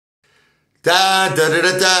Da da da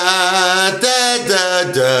da da da da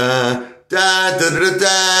da da da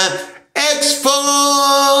da.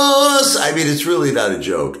 X-Force. I mean, it's really not a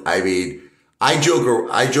joke. I mean, I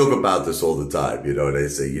joke about this all the time. You know, and I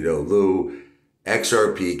say, Lou,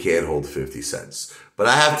 XRP can't hold 50 cents. But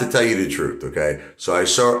I have to tell you the truth, okay? So I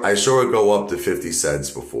saw it go up to 50 cents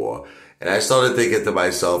before, and I started thinking to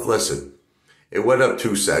myself, listen, it went up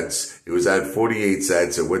 2 cents. It was at 48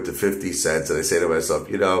 cents. It went to 50 cents. And I say to myself,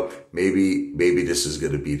 maybe this is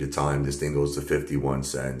going to be the time this thing goes to 51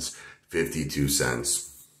 cents, 52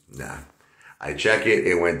 cents. Nah. I check it.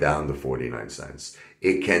 It went down to 49 cents.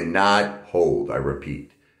 It cannot hold, I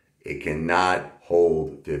repeat, it cannot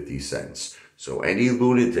hold 50 cents. So any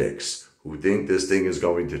lunatics who think this thing is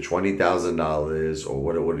going to $20,000 or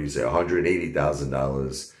what do you say,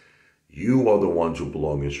 $180,000, you are the ones who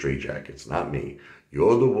belong in straitjackets, not me.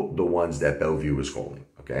 You're the ones that Bellevue is calling,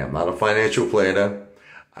 okay? I'm not a financial planner.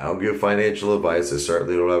 I don't give financial advice. I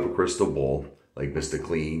certainly don't have a crystal ball like Mr.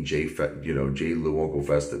 Clean, J. Lou, Uncle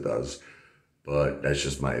Festa does. But that's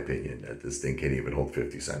just my opinion, that this thing can't even hold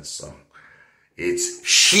 50 cents. So it's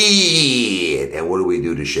shit. And what do we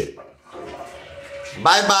do to shit?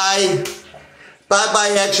 Bye-bye.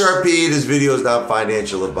 Bye-bye, XRP. This video is not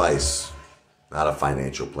financial advice. Not a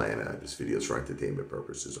financial planner. This video is for entertainment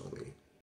purposes only.